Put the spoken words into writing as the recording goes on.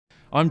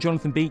I'm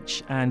Jonathan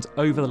Beach, and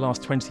over the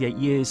last 28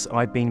 years,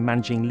 I've been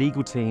managing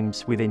legal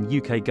teams within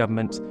UK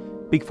government,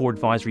 Big Four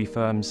advisory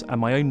firms, and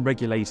my own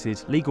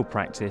regulated legal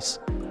practice,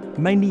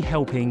 mainly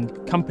helping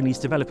companies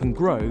develop and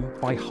grow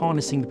by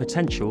harnessing the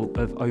potential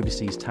of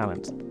overseas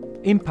talent.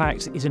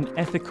 Impact is an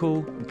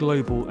ethical,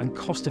 global, and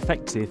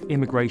cost-effective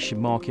immigration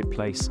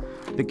marketplace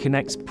that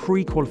connects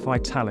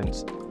pre-qualified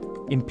talent,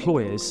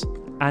 employers,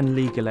 and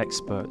legal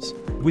experts,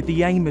 with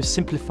the aim of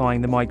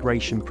simplifying the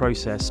migration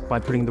process by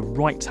putting the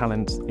right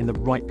talent in the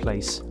right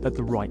place at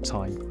the right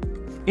time.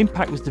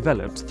 Impact was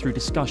developed through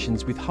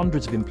discussions with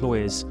hundreds of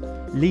employers,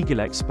 legal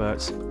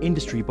experts,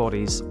 industry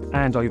bodies,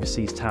 and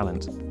overseas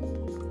talent.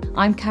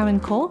 I'm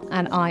Karen Kaur,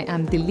 and I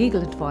am the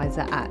legal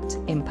advisor at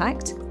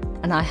Impact,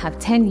 and I have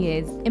 10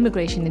 years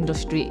immigration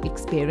industry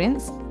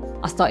experience.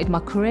 I started my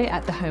career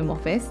at the Home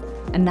Office,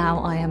 and now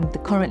I am the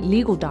current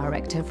legal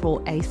director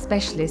for a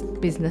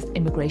specialist business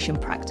immigration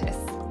practice.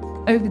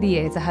 Over the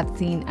years, I have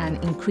seen an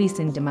increase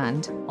in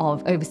demand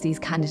of overseas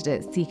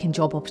candidates seeking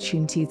job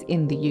opportunities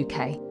in the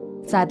UK.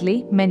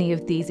 Sadly, many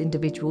of these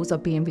individuals are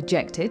being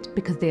rejected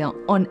because they are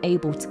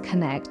unable to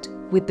connect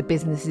with the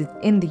businesses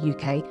in the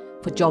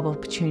UK for job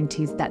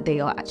opportunities that they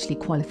are actually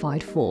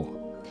qualified for.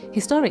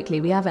 Historically,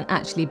 we haven't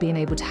actually been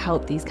able to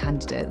help these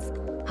candidates.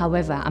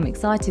 However, I'm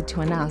excited to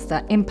announce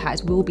that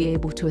Impact will be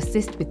able to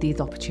assist with these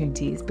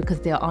opportunities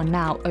because there are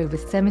now over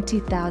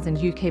 70,000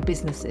 UK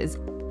businesses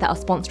that are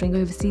sponsoring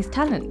overseas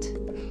talent.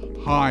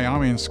 Hi,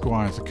 I'm Ian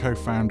Squires, the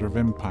co-founder of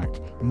Impact.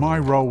 My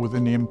role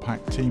within the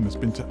Impact team has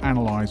been to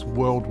analyse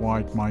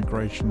worldwide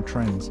migration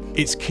trends.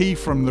 It's key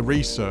from the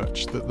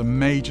research that the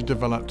major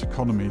developed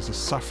economies are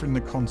suffering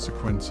the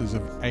consequences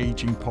of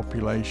ageing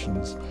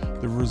populations.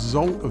 The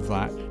result of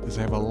that is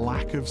they have a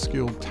lack of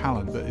skilled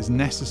talent that is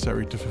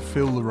necessary to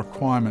fulfil the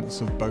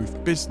requirements of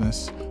both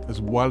business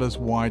as well as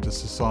wider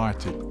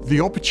society.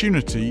 The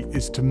opportunity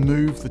is to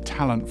move the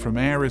talent from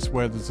areas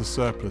where there's a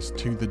surplus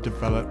to the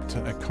developed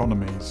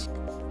economies.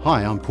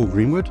 Hi, I'm Paul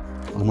Greenwood.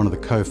 I'm one of the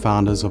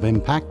co-founders of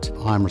Impact.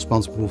 I'm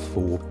responsible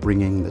for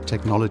bringing the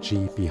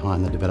technology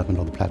behind the development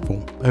of the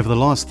platform. Over the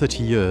last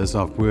 30 years,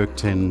 I've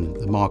worked in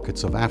the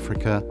markets of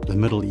Africa, the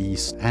Middle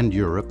East, and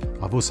Europe.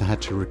 I've also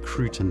had to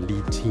recruit and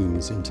lead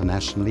teams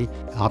internationally.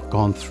 I've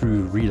gone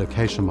through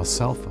relocation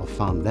myself. I've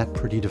found that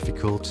pretty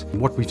difficult.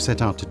 What we've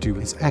set out to do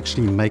is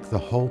actually make the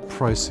whole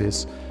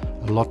process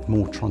a lot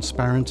more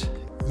transparent,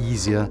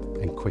 easier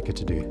and quicker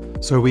to do.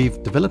 So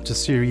we've developed a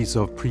series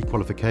of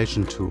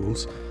pre-qualification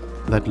tools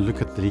that look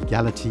at the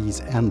legalities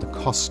and the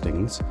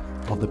costings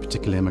of the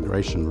particular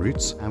immigration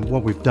routes. And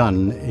what we've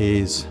done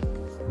is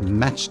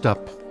matched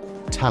up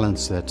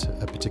talents that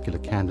a particular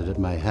candidate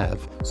may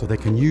have so they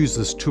can use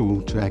this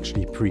tool to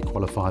actually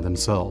pre-qualify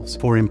themselves.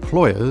 For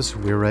employers,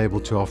 we're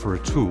able to offer a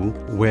tool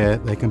where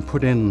they can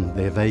put in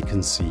their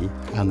vacancy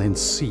and then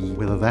see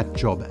whether that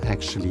job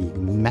actually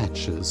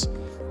matches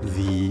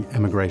the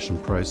immigration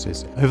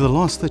process. Over the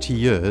last 30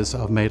 years,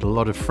 I've made a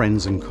lot of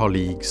friends and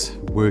colleagues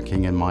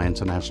working in my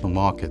international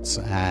markets,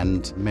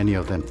 and many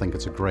of them think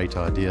it's a great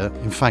idea.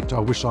 In fact, I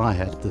wish I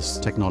had this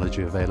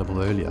technology available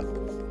earlier.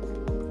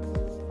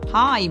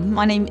 Hi,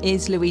 my name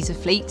is Louisa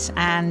Fleet,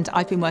 and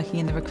I've been working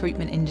in the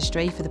recruitment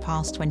industry for the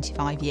past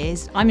 25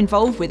 years. I'm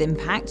involved with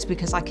Impact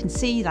because I can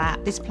see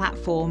that this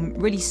platform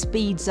really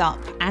speeds up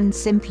and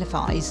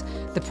simplifies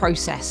the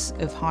process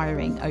of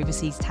hiring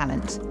overseas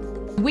talent.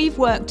 We've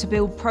worked to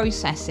build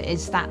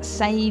processes that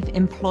save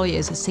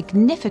employers a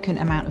significant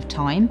amount of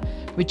time,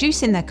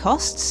 reducing their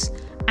costs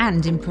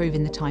and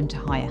improving the time to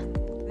hire.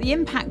 The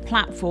Impact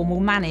platform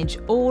will manage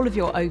all of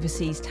your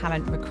overseas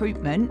talent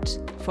recruitment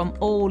from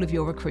all of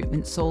your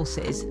recruitment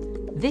sources.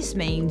 This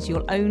means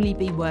you'll only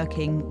be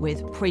working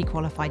with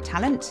pre-qualified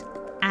talent,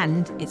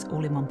 and it's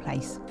all in one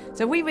place.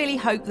 So we really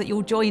hope that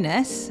you'll join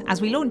us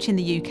as we launch in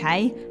the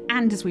UK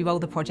and as we roll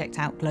the project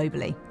out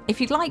globally. If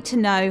you'd like to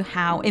know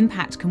how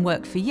Impact can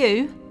work for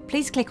you,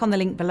 please click on the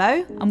link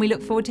below, and we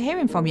look forward to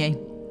hearing from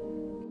you.